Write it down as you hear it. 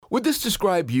Would this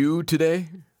describe you today?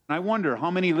 I wonder how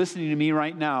many listening to me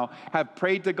right now have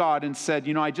prayed to God and said,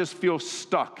 I just feel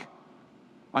stuck.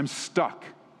 I'm stuck.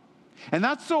 And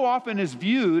that so often is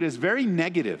viewed as very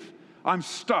negative. I'm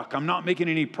stuck. I'm not making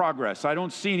any progress. I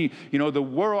don't see any, the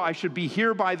world, I should be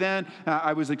here by then.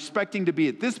 I was expecting to be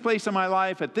at this place in my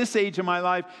life, at this age of my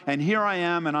life, and here I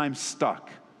am, and I'm stuck.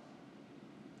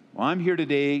 Well, I'm here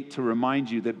today to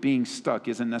remind you that being stuck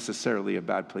isn't necessarily a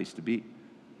bad place to be.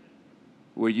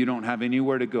 Where you don't have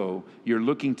anywhere to go. You're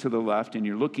looking to the left and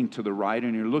you're looking to the right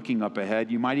and you're looking up ahead.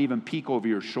 You might even peek over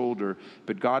your shoulder,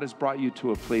 but God has brought you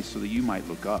to a place so that you might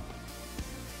look up.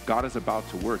 God is about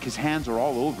to work. His hands are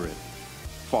all over it,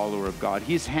 follower of God.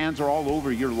 His hands are all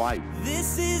over your life.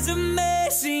 This is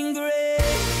amazing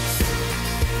grace.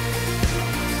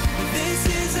 This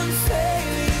is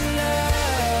unfailing love.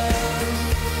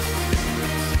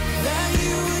 That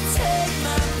you would take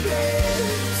my place.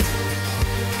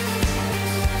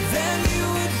 Then you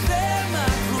would bear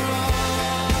my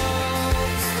cross.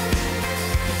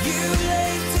 You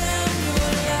laid down your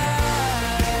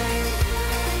life,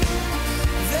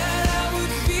 that I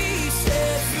would be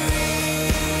set free.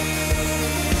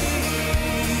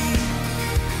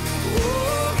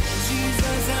 Oh,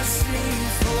 Jesus, I sing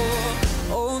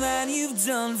for all that you've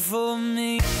done for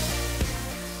me.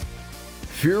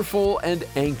 Fearful and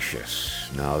anxious.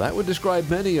 Now, that would describe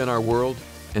many in our world,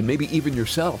 and maybe even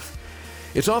yourself.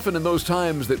 It's often in those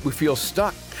times that we feel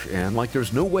stuck and like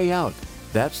there's no way out.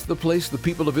 That's the place the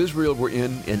people of Israel were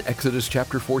in Exodus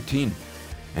chapter 14.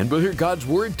 And we'll hear God's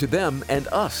word to them and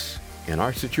us in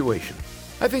our situation.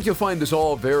 I think you'll find this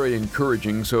all very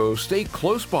encouraging, so stay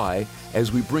close by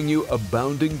as we bring you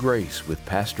Abounding Grace with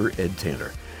Pastor Ed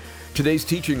Taylor. Today's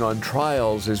teaching on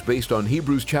trials is based on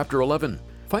Hebrews chapter 11.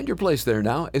 Find your place there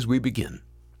now as we begin.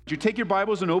 Would you take your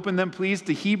Bibles and open them, please,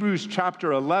 to Hebrews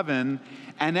chapter 11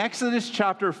 and Exodus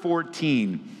chapter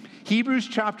 14. Hebrews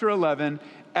chapter 11,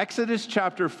 Exodus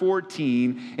chapter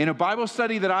 14, in a Bible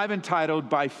study that I've entitled,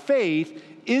 By Faith,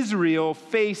 Israel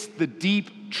Faced the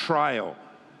Deep Trial.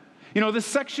 This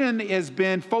section has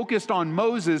been focused on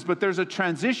Moses, but there's a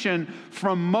transition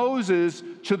from Moses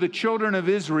to the children of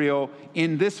Israel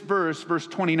in this verse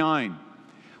 29.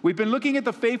 We've been looking at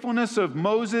the faithfulness of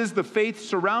Moses, the faith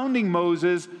surrounding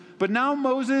Moses, but now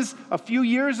Moses, a few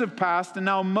years have passed, and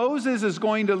now Moses is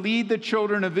going to lead the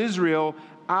children of Israel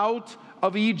out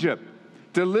of Egypt,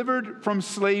 delivered from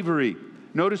slavery.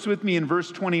 Notice with me in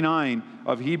verse 29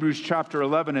 of Hebrews chapter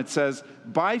 11, it says,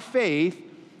 By faith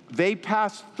they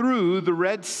passed through the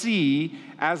Red Sea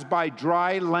as by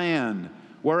dry land,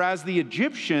 whereas the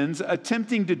Egyptians,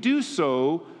 attempting to do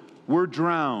so, were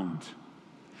drowned.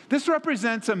 This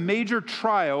represents a major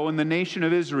trial in the nation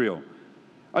of Israel,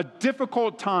 a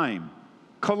difficult time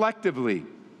collectively.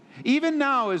 Even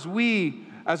now, as we,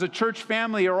 as a church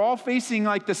family, are all facing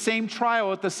like the same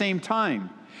trial at the same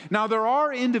time. Now, there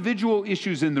are individual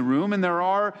issues in the room, and there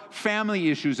are family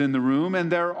issues in the room,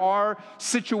 and there are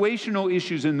situational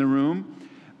issues in the room,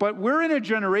 but we're in a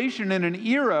generation, in an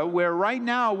era where right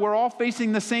now we're all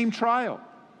facing the same trial.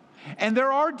 And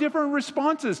there are different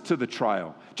responses to the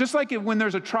trial. Just like when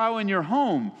there's a trial in your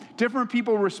home, different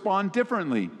people respond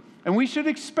differently. And we should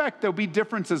expect there'll be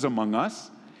differences among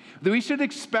us. We should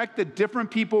expect that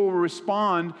different people will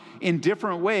respond in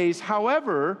different ways.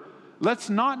 However,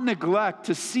 let's not neglect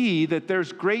to see that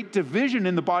there's great division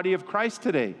in the body of Christ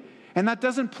today. And that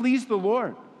doesn't please the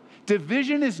Lord.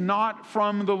 Division is not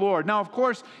from the Lord. Now, of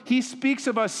course, he speaks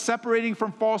of us separating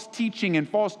from false teaching and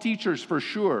false teachers for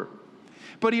sure.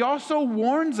 But he also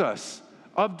warns us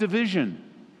of division.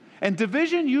 And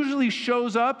division usually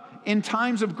shows up in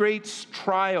times of great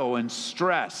trial and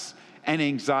stress and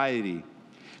anxiety.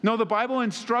 No, the Bible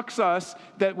instructs us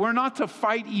that we're not to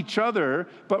fight each other,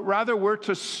 but rather we're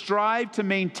to strive to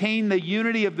maintain the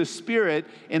unity of the Spirit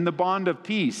in the bond of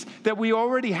peace. That we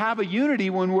already have a unity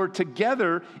when we're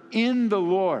together in the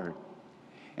Lord.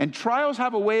 And trials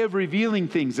have a way of revealing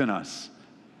things in us.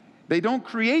 They don't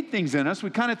create things in us.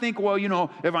 We kind of think, well,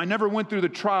 if I never went through the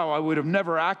trial, I would have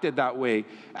never acted that way.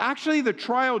 Actually, the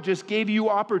trial just gave you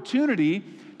opportunity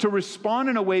to respond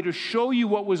in a way to show you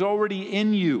what was already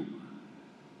in you.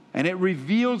 And it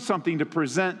revealed something to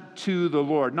present to the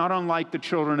Lord, not unlike the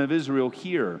children of Israel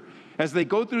here, as they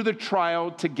go through the trial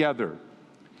together.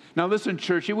 Now listen,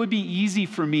 church, it would be easy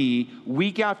for me,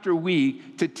 week after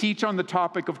week, to teach on the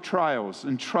topic of trials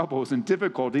and troubles and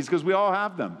difficulties, because we all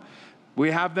have them. We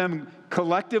have them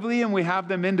collectively and we have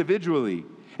them individually.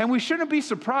 And we shouldn't be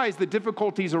surprised that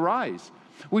difficulties arise.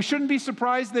 We shouldn't be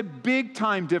surprised that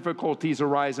big-time difficulties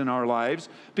arise in our lives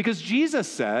because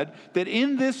Jesus said that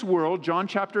in this world, John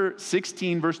chapter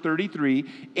 16, verse 33,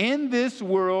 in this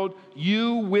world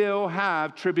you will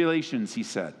have tribulations, he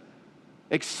said.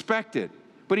 Expect it.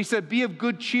 But he said, be of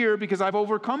good cheer because I've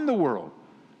overcome the world,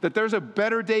 that there's a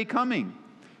better day coming.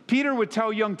 Peter would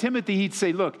tell young Timothy, he'd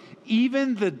say, look,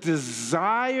 even the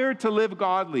desire to live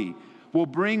godly will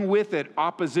bring with it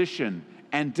opposition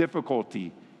and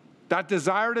difficulty. That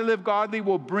desire to live godly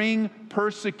will bring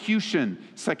persecution,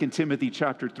 2 Timothy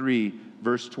chapter 3,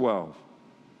 verse 12.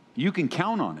 You can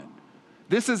count on it.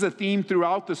 This is a theme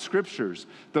throughout the scriptures,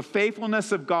 the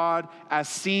faithfulness of God as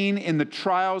seen in the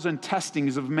trials and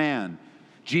testings of man.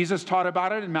 Jesus taught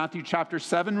about it in Matthew chapter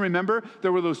 7. Remember,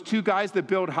 there were those two guys that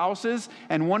built houses,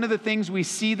 and one of the things we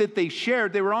see that they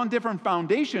shared, they were on different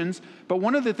foundations, but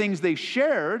one of the things they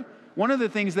shared, one of the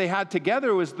things they had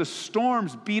together was the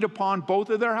storms beat upon both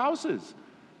of their houses.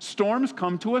 Storms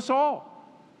come to us all.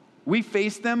 We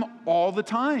face them all the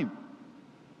time.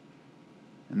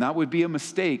 And that would be a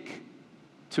mistake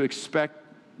to expect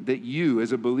that you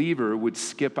as a believer would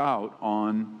skip out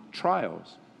on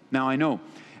trials. Now I know,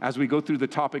 as we go through the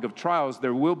topic of trials,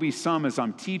 there will be some, as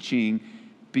I'm teaching,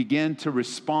 begin to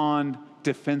respond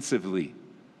defensively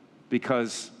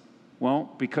because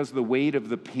the weight of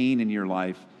the pain in your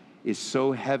life is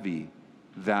so heavy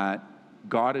that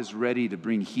God is ready to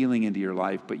bring healing into your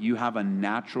life, but you have a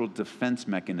natural defense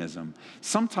mechanism.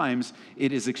 Sometimes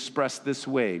it is expressed this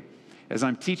way. As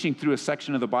I'm teaching through a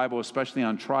section of the Bible, especially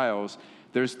on trials,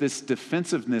 there's this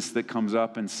defensiveness that comes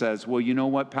up and says, well, you know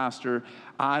what, Pastor?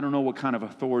 I don't know what kind of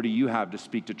authority you have to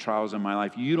speak to trials in my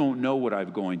life. You don't know what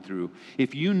I'm going through.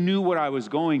 If you knew what I was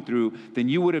going through, then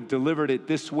you would have delivered it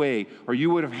this way, or you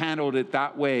would have handled it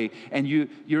that way. And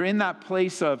you're in that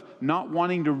place of not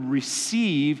wanting to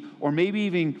receive, or maybe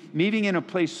even in a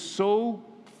place so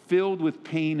filled with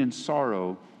pain and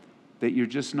sorrow that you're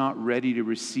just not ready to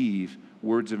receive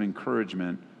words of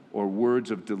encouragement or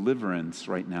words of deliverance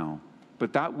right now.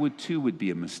 But that would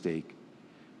be a mistake,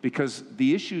 because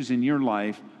the issues in your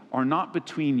life are not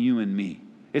between you and me.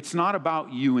 It's not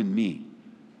about you and me.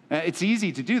 It's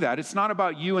easy to do that. It's not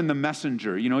about you and the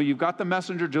messenger. You know, you've got the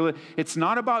messenger. It's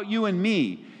not about you and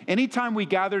me. Anytime we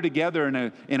gather together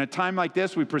in a time like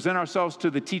this, we present ourselves to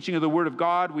the teaching of the Word of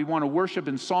God. We want to worship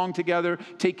in song together,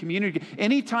 take community.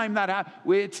 Anytime that happens,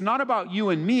 it's not about you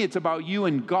and me. It's about you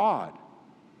and God.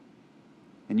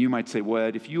 And you might say, well,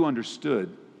 Ed, if you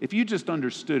just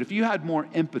understood, if you had more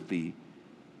empathy,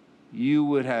 you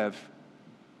would have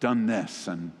done this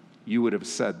and you would have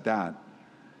said that.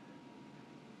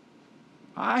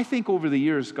 I think over the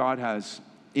years, God has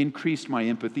increased my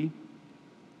empathy.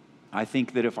 I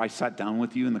think that if I sat down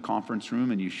with you in the conference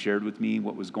room and you shared with me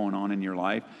what was going on in your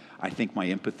life, I think my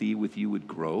empathy with you would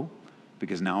grow,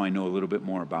 because now I know a little bit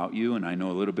more about you and I know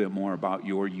a little bit more about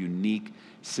your unique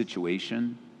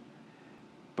situation.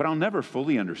 But I'll never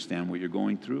fully understand what you're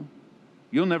going through.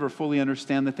 You'll never fully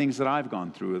understand the things that I've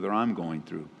gone through or that I'm going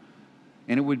through.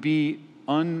 And it would be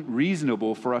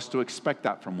unreasonable for us to expect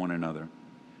that from one another.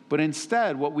 But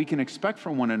instead, what we can expect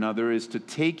from one another is to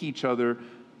take each other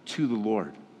to the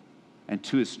Lord and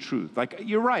to His truth. Like,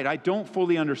 you're right, I don't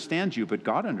fully understand you, but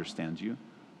God understands you.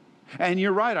 And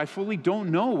you're right, I fully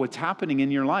don't know what's happening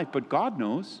in your life, but God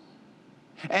knows.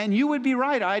 And you would be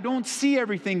right. I don't see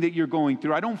everything that you're going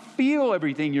through. I don't feel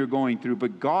everything you're going through,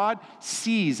 but God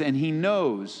sees and He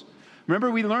knows.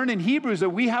 Remember, we learned in Hebrews that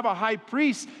we have a high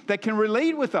priest that can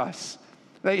relate with us.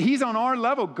 That He's on our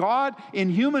level. God in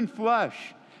human flesh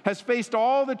has faced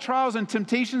all the trials and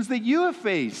temptations that you have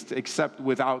faced, except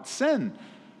without sin.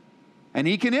 And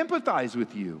He can empathize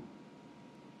with you.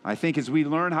 I think as we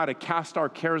learn how to cast our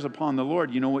cares upon the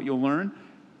Lord, you know what you'll learn?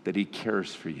 That He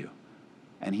cares for you.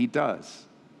 And He does.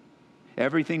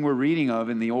 Everything we're reading of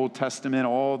in the Old Testament,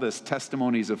 all this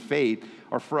testimonies of faith,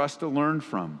 are for us to learn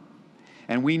from.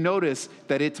 And we notice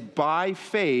that it's by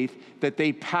faith that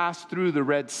they passed through the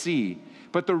Red Sea.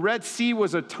 But the Red Sea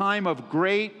was a time of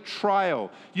great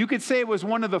trial. You could say it was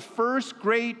one of the first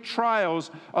great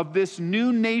trials of this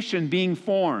new nation being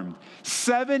formed.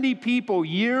 70 people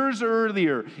years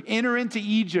earlier enter into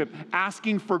Egypt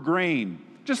asking for grain.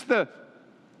 Just the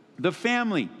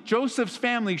family, Joseph's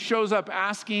family, shows up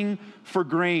asking for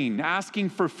grain, asking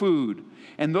for food.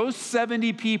 And those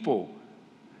 70 people,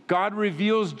 God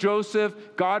reveals Joseph,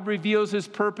 God reveals His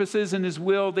purposes and His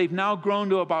will. They've now grown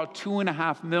to about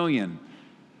 2.5 million.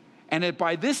 And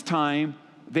by this time,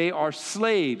 they are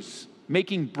slaves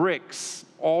making bricks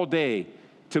all day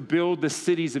to build the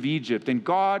cities of Egypt. And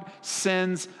God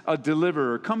sends a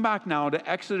deliverer. Come back now to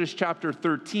Exodus chapter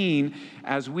 13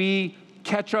 as we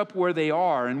catch up where they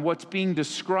are and what's being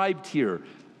described here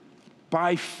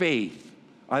by faith.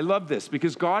 I love this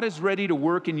because God is ready to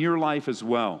work in your life as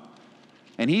well.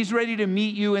 And he's ready to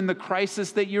meet you in the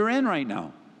crisis that you're in right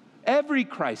now. Every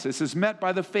crisis is met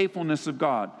by the faithfulness of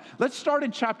God. Let's start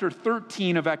in chapter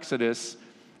 13 of Exodus,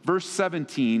 verse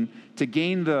 17, to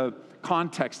gain the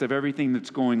context of everything that's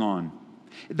going on.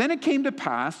 Then it came to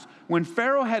pass, when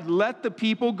Pharaoh had let the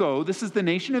people go, this is the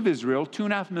nation of Israel,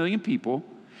 2.5 million people,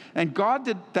 and God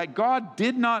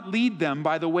did not lead them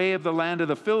by the way of the land of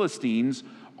the Philistines,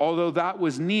 although that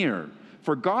was near.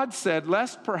 For God said,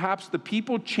 lest perhaps the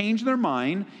people change their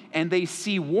mind and they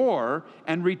see war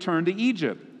and return to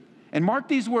Egypt. And mark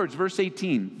these words, verse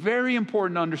 18. Very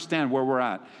important to understand where we're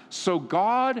at. So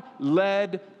God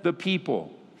led the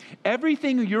people.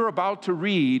 Everything you're about to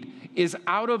read is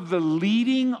out of the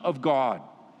leading of God.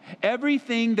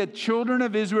 Everything that children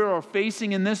of Israel are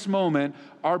facing in this moment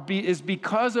is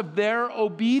because of their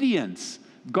obedience.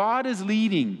 God is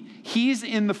leading. He's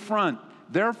in the front.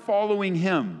 They're following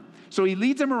him. So he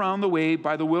leads them around the way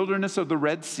by the wilderness of the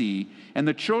Red Sea, and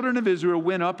the children of Israel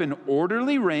went up in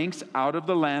orderly ranks out of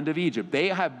the land of Egypt. They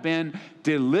have been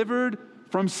delivered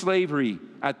from slavery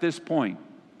at this point.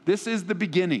 This is the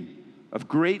beginning of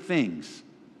great things.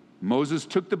 Moses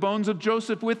took the bones of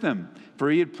Joseph with him, for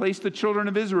he had placed the children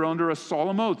of Israel under a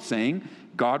solemn oath, saying,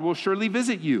 God will surely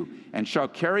visit you, and shall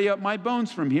carry up my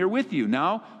bones from here with you.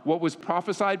 Now, what was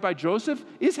prophesied by Joseph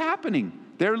is happening.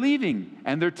 They're leaving,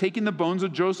 and they're taking the bones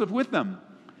of Joseph with them.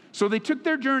 So they took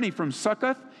their journey from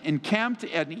Succoth, encamped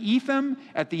at Etham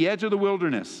at the edge of the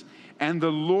wilderness. And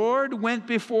the Lord went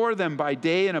before them by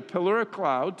day in a pillar of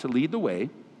cloud to lead the way,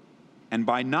 and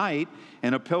by night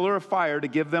in a pillar of fire to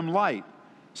give them light,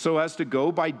 so as to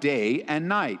go by day and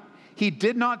night. He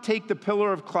did not take the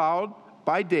pillar of cloud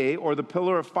by day or the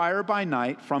pillar of fire by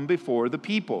night from before the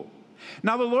people.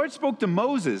 Now the Lord spoke to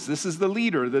Moses, this is the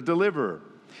leader, the deliverer,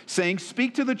 saying,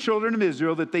 speak to the children of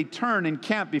Israel that they turn and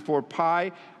camp before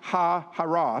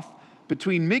Pi-hahiroth,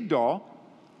 between Migdol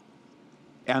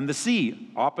and the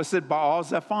sea, opposite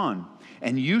Baal-zephon,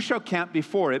 and you shall camp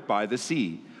before it by the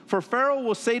sea. For Pharaoh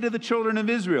will say to the children of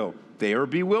Israel, they are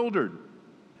bewildered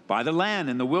by the land,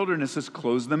 and the wilderness has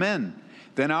closed them in.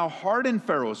 Then I'll harden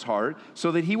Pharaoh's heart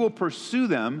so that he will pursue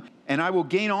them, and I will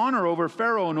gain honor over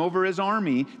Pharaoh and over his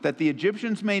army, that the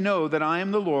Egyptians may know that I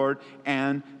am the Lord,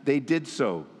 and they did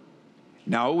so.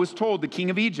 Now it was told the king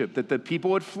of Egypt that the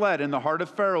people had fled, and the heart of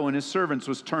Pharaoh and his servants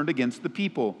was turned against the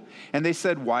people. And they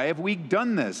said, why have we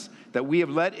done this, that we have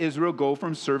let Israel go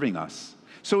from serving us?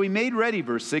 So he made ready,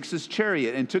 verse 6, his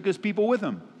chariot, and took his people with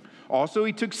him. Also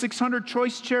he took 600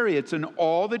 choice chariots, and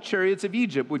all the chariots of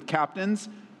Egypt with captains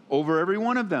over every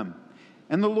one of them.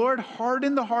 And the Lord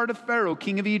hardened the heart of Pharaoh,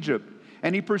 king of Egypt,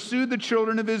 and he pursued the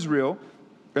children of Israel,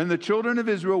 and the children of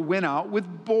Israel went out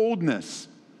with boldness.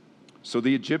 So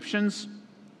the Egyptians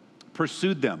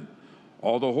pursued them,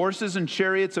 all the horses and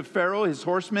chariots of Pharaoh, his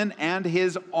horsemen, and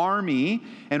his army,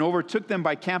 and overtook them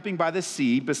by camping by the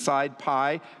sea beside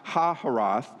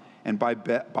Pi-hahiroth and by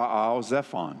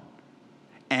Baal-zephon.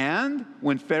 And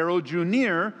when Pharaoh drew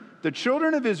near, the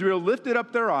children of Israel lifted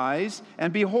up their eyes,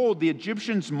 and behold, the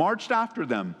Egyptians marched after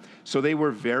them. So they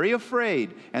were very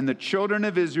afraid, and the children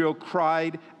of Israel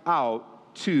cried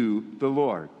out to the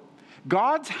Lord.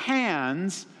 God's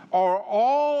hands are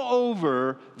all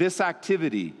over this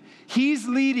activity. He's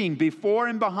leading before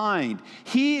and behind.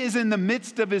 He is in the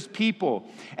midst of his people.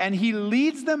 And he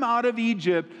leads them out of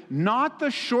Egypt, not the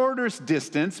shortest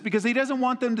distance, because he doesn't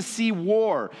want them to see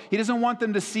war. He doesn't want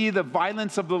them to see the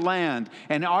violence of the land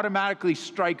and automatically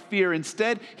strike fear.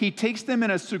 Instead, he takes them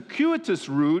in a circuitous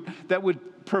route that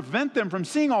would prevent them from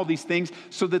seeing all these things,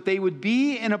 so that they would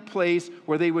be in a place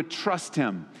where they would trust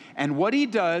him. And what he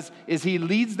does is he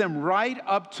leads them right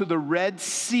up to the Red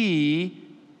Sea,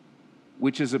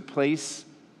 which is a place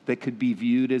that could be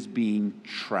viewed as being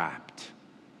trapped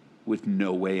with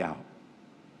no way out.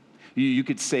 You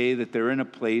could say that they're in a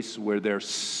place where they're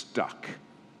stuck.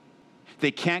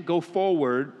 They can't go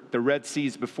forward, the Red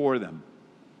Sea's before them.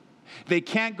 They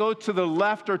can't go to the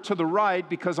left or to the right,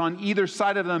 because on either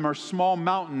side of them are small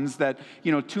mountains that,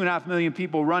 2.5 million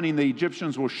people running, the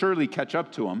Egyptians will surely catch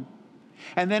up to them.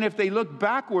 And then if they look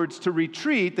backwards to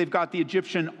retreat, they've got the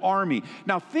Egyptian army.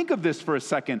 Now think of this for a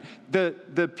second.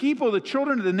 The people, the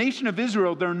children of the nation of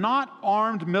Israel, they're not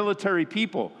armed military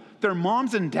people. They're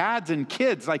moms and dads and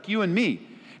kids like you and me.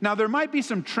 Now there might be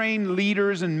some trained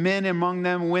leaders and men among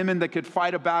them, women that could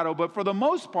fight a battle, but for the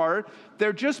most part,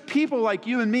 they're just people like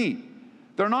you and me.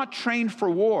 They're not trained for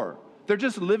war. They're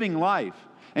just living life.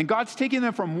 And God's taking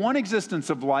them from one existence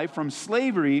of life, from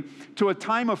slavery, to a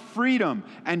time of freedom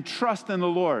and trust in the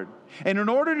Lord. And in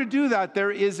order to do that,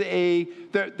 there is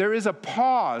a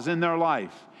pause in their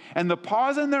life. And the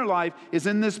pause in their life is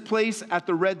in this place at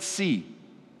the Red Sea,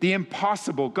 the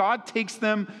impossible. God takes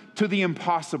them to the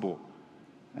impossible.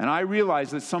 And I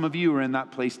realize that some of you are in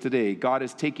that place today. God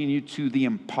is taking you to the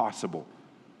impossible.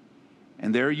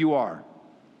 And there you are.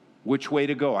 Which way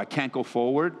to go? I can't go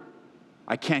forward.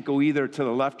 I can't go either to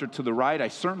the left or to the right. I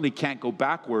certainly can't go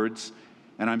backwards,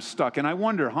 and I'm stuck. And I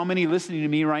wonder how many listening to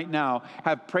me right now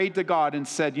have prayed to God and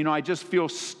said, I just feel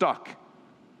stuck.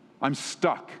 I'm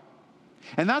stuck.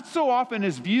 And that so often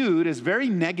is viewed as very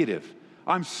negative.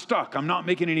 I'm stuck. I'm not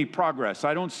making any progress.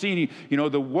 I don't see any,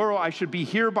 the world, I should be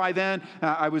here by then.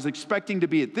 I was expecting to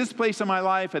be at this place in my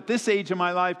life, at this age of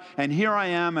my life, and here I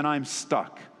am, and I'm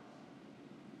stuck.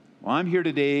 Well, I'm here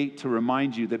today to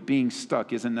remind you that being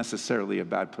stuck isn't necessarily a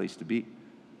bad place to be.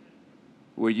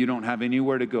 Where you don't have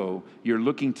anywhere to go, you're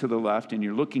looking to the left and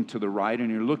you're looking to the right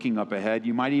and you're looking up ahead.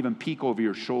 You might even peek over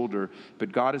your shoulder,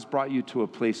 but God has brought you to a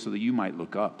place so that you might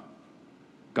look up.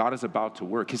 God is about to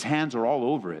work. His hands are all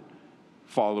over it,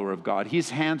 follower of God.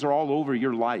 His hands are all over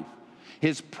your life.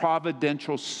 His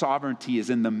providential sovereignty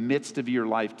is in the midst of your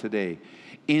life today.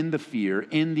 In the fear,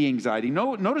 in the anxiety.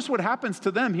 Notice what happens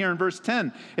to them here in verse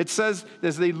 10. It says,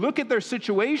 as they look at their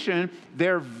situation,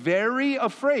 they're very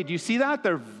afraid. You see that?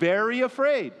 They're very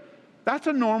afraid. That's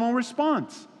a normal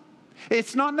response.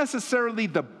 It's not necessarily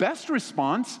the best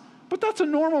response, but that's a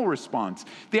normal response.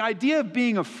 The idea of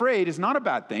being afraid is not a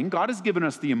bad thing. God has given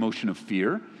us the emotion of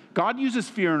fear. God uses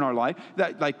fear in our life.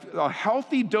 That, like a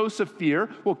healthy dose of fear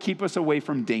will keep us away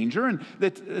from danger. And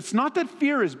it's not that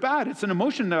fear is bad. It's an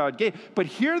emotion that God gave. But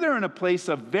here they're in a place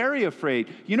of very afraid.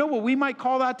 You know what we might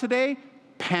call that today?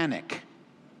 Panic.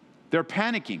 They're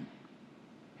panicking.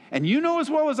 And you know as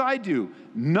well as I do,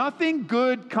 nothing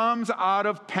good comes out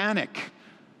of panic.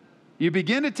 You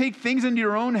begin to take things into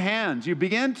your own hands. You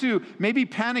begin to, maybe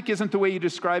panic isn't the way you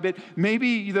describe it.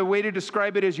 Maybe the way to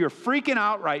describe it is you're freaking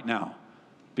out right now.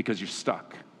 Because you're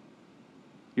stuck.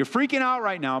 You're freaking out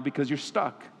right now because you're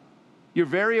stuck. You're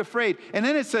very afraid. And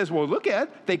then it says, well, look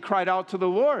at, they cried out to the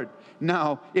Lord.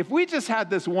 Now, if we just had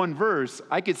this one verse,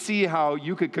 I could see how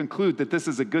you could conclude that this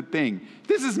is a good thing.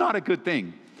 This is not a good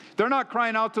thing. They're not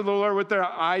crying out to the Lord with their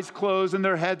eyes closed and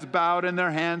their heads bowed and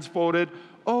their hands folded.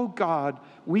 Oh God,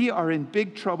 we are in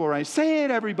big trouble, right? Say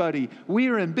it, everybody. We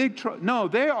are in big trouble. No,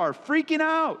 they are freaking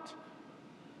out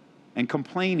and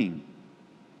complaining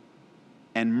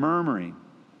and murmuring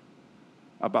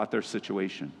about their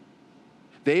situation.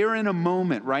 They are in a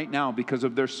moment right now because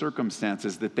of their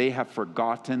circumstances that they have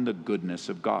forgotten the goodness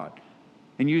of God.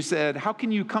 And you said, how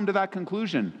can you come to that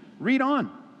conclusion? Read on.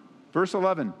 Verse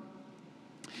 11.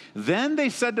 Then they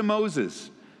said to Moses,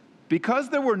 because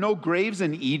there were no graves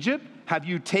in Egypt, have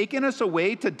you taken us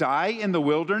away to die in the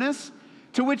wilderness?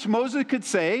 To which Moses could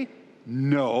say,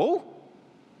 no.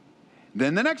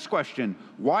 Then the next question,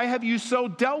 why have you so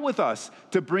dealt with us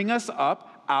to bring us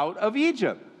up out of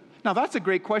Egypt? Now that's a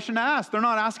great question to ask. They're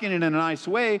not asking it in a nice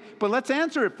way, but let's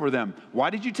answer it for them. Why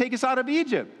did you take us out of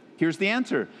Egypt? Here's the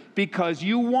answer. Because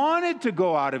you wanted to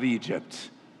go out of Egypt.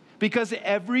 Because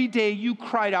every day you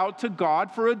cried out to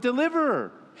God for a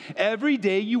deliverer. Every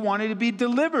day you wanted to be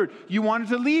delivered. You wanted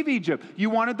to leave Egypt. You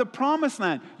wanted the promised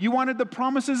land. You wanted the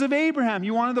promises of Abraham.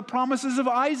 You wanted the promises of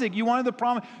Isaac. You wanted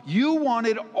You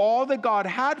wanted all that God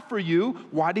had for you.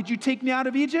 Why did you take me out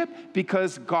of Egypt?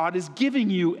 Because God is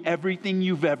giving you everything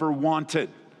you've ever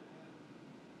wanted.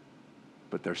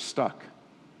 But they're stuck.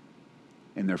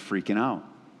 And they're freaking out.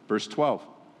 Verse 12.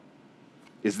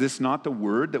 Is this not the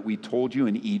word that we told you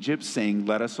in Egypt, saying,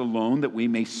 let us alone that we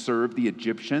may serve the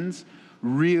Egyptians?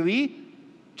 Really?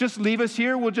 Just leave us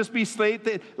here? We'll just be slaves?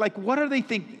 Like, what are they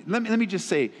thinking? Let me just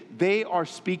say, they are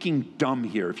speaking dumb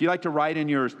here. If you like to write in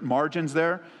your margins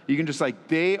there, you can just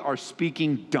they are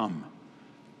speaking dumb.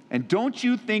 And don't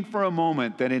you think for a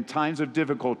moment that in times of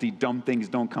difficulty, dumb things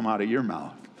don't come out of your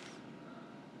mouth.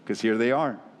 Because here they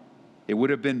are. It would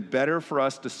have been better for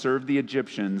us to serve the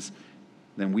Egyptians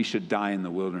than we should die in the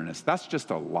wilderness. That's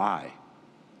just a lie.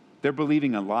 They're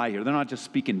believing a lie here. They're not just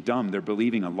speaking dumb, they're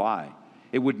believing a lie.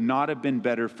 It would not have been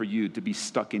better for you to be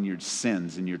stuck in your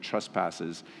sins and your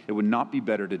trespasses. It would not be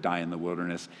better to die in the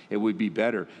wilderness. It would be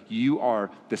better. You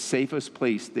are the safest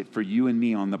place that for you and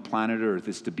me on the planet Earth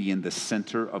is to be in the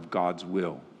center of God's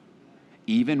will.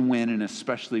 Even when and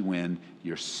especially when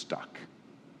you're stuck.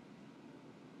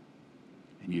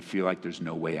 And you feel like there's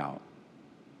no way out.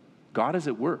 God is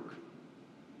at work.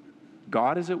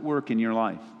 God is at work in your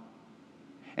life.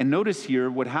 And notice here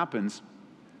what happens.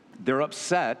 They're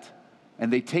upset.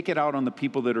 and they take it out on the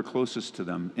people that are closest to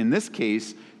them. In this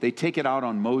case, they take it out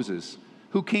on Moses,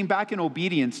 who came back in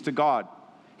obedience to God.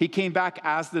 He came back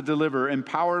as the deliverer,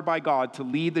 empowered by God to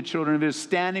lead the children of Israel,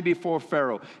 standing before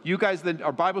Pharaoh. You guys that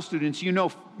are Bible students, you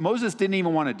know Moses didn't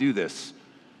even want to do this.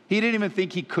 He didn't even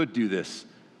think he could do this.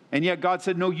 And yet God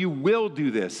said, no, you will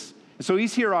do this. So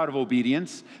he's here out of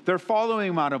obedience. They're following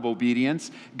him out of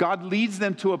obedience. God leads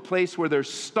them to a place where they're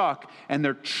stuck and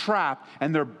they're trapped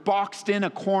and they're boxed in a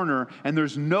corner and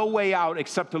there's no way out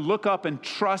except to look up and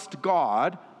trust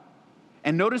God.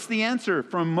 And notice the answer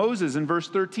from Moses in verse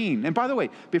 13. And by the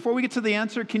way, before we get to the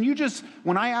answer, can you just,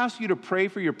 when I ask you to pray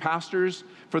for your pastors,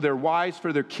 for their wives,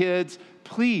 for their kids,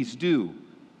 please do.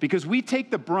 Because we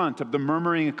take the brunt of the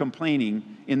murmuring and complaining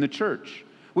in the church.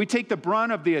 We take the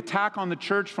brunt of the attack on the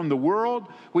church from the world.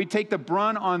 We take the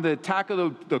brunt on the attack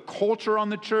of the culture on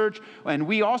the church. And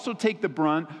we also take the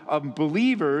brunt of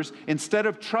believers, instead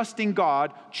of trusting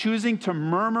God, choosing to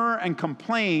murmur and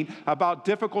complain about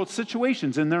difficult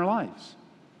situations in their lives.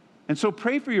 And so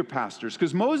pray for your pastors,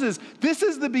 because Moses, this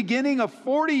is the beginning of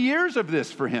 40 years of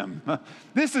this for him.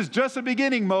 This is just a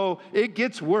beginning, Mo. It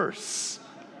gets worse.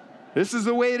 This is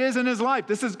the way it is in his life.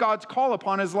 This is God's call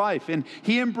upon his life. And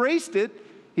he embraced it.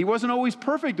 He wasn't always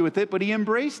perfect with it, but he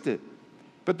embraced it.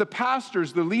 But the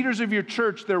pastors, the leaders of your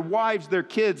church, their wives, their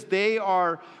kids,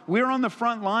 we're on the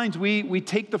front lines. We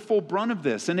take the full brunt of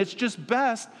this. And it's just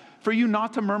best for you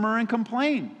not to murmur and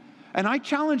complain. And I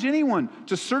challenge anyone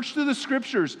to search through the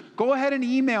scriptures. Go ahead and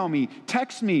email me,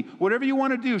 text me, whatever you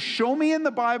want to do. Show me in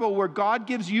the Bible where God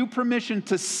gives you permission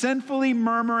to sinfully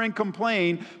murmur and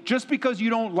complain just because you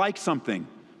don't like something.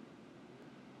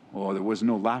 Oh, there was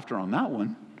no laughter on that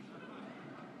one.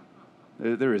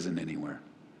 There isn't anywhere.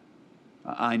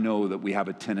 I know that we have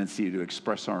a tendency to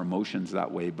express our emotions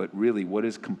that way, but really, what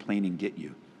does complaining get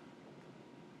you?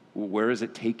 Where is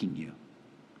it taking you?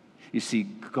 You see,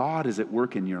 God is at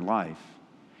work in your life,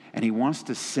 and He wants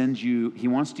to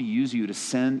use you to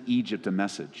send Egypt a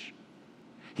message.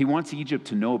 He wants Egypt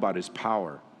to know about His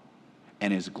power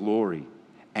and His glory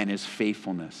and His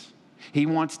faithfulness. He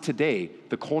wants today,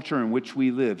 the culture in which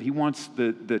we live, He wants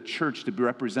the church to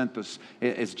represent this,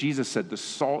 as Jesus said, the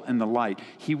salt and the light.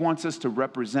 He wants us to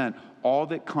represent all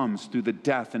that comes through the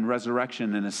death and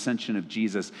resurrection and ascension of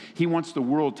Jesus. He wants the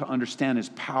world to understand His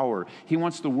power. He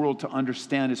wants the world to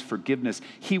understand His forgiveness.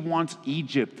 He wants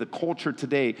Egypt, the culture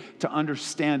today, to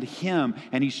understand Him,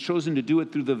 and He's chosen to do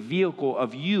it through the vehicle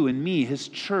of you and me, His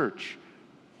church.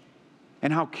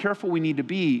 And how careful we need to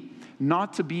be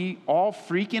not to be all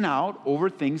freaking out over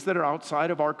things that are outside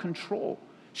of our control.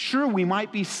 Sure, we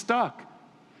might be stuck,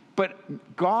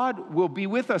 but God will be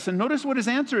with us. And notice what his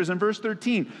answer is in verse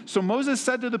 13. So Moses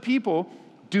said to the people,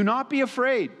 do not be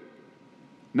afraid.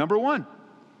 Number one,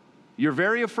 you're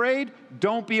very afraid?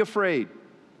 Don't be afraid.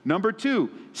 Number two,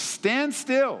 stand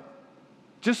still.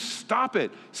 Just stop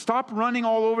it. Stop running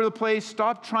all over the place.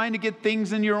 Stop trying to get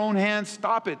things in your own hands.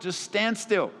 Stop it. Just stand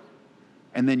still.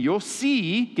 And then you'll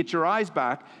see, get your eyes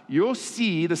back, you'll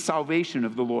see the salvation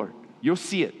of the Lord. You'll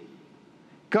see it.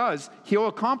 Because He'll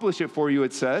accomplish it for you,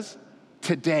 it says,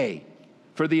 today.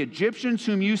 For the Egyptians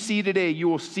whom you see today, you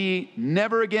will see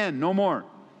never again, no more.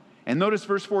 And notice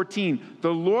verse 14,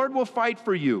 the Lord will fight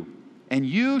for you, and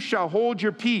you shall hold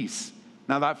your peace.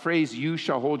 Now that phrase, you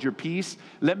shall hold your peace,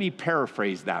 let me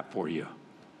paraphrase that for you.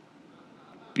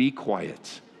 Be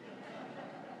quiet.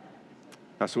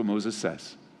 That's what Moses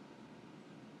says.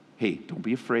 Hey, don't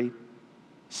be afraid.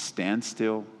 Stand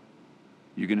still.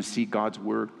 You're going to see God's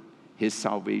work, His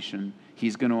salvation.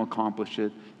 He's going to accomplish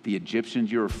it. The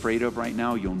Egyptians you're afraid of right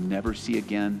now, you'll never see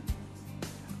again.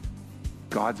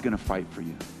 God's going to fight for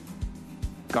you.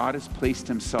 God has placed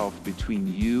Himself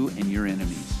between you and your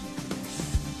enemies.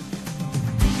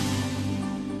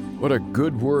 What a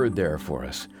good word there for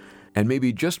us. And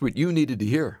maybe just what you needed to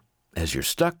hear as you're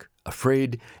stuck,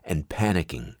 afraid, and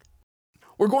panicking.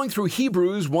 We're going through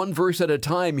Hebrews one verse at a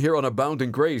time here on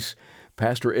Abounding Grace.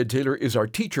 Pastor Ed Taylor is our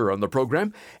teacher on the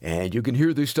program, and you can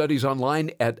hear these studies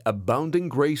online at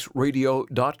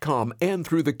aboundinggraceradio.com and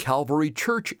through the Calvary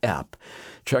Church app.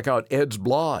 Check out Ed's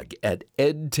blog at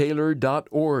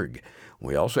edtaylor.org.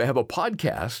 We also have a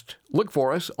podcast. Look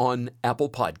for us on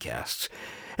Apple Podcasts.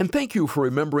 And thank you for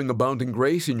remembering Abounding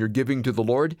Grace in your giving to the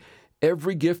Lord.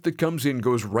 Every gift that comes in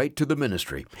goes right to the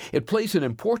ministry. It plays an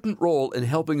important role in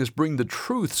helping us bring the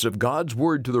truths of God's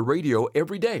Word to the radio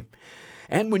every day.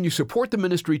 And when you support the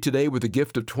ministry today with a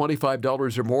gift of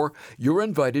 $25 or more, you're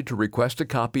invited to request a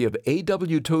copy of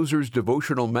A.W. Tozer's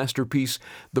devotional masterpiece,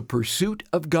 The Pursuit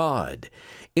of God.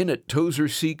 In it, Tozer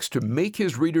seeks to make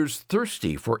his readers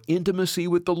thirsty for intimacy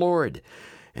with the Lord.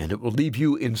 and it will leave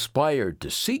you inspired to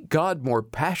seek God more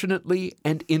passionately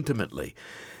and intimately.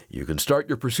 You can start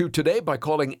your pursuit today by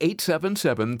calling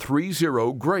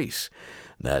 877-30-GRACE.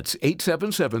 That's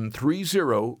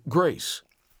 877-30-GRACE.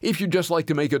 If you'd just like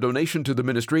to make a donation to the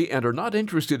ministry and are not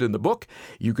interested in the book,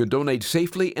 you can donate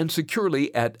safely and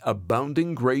securely at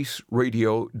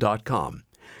aboundinggraceradio.com.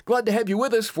 Glad to have you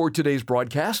with us for today's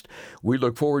broadcast. We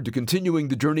look forward to continuing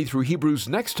the journey through Hebrews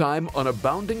next time on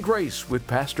Abounding Grace with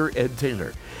Pastor Ed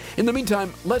Taylor. In the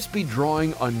meantime, let's be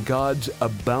drawing on God's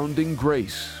abounding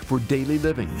grace for daily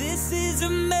living. This is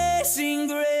amazing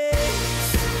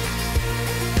grace.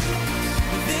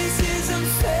 This is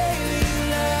unfailing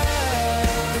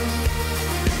love.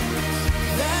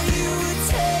 That you would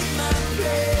take my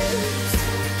place.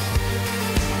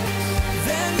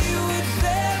 That you would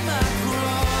bear my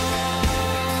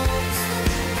cross.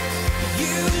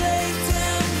 You laid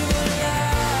down your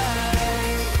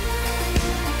life.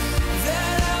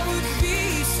 That I would be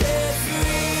set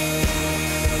free.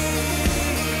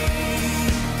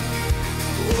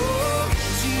 Oh,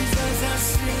 Jesus, I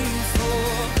sing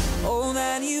for all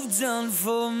that you've done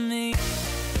for me.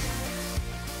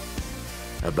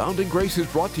 Abounding Grace is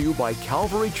brought to you by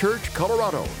Calvary Church,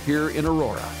 Colorado, here in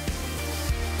Aurora.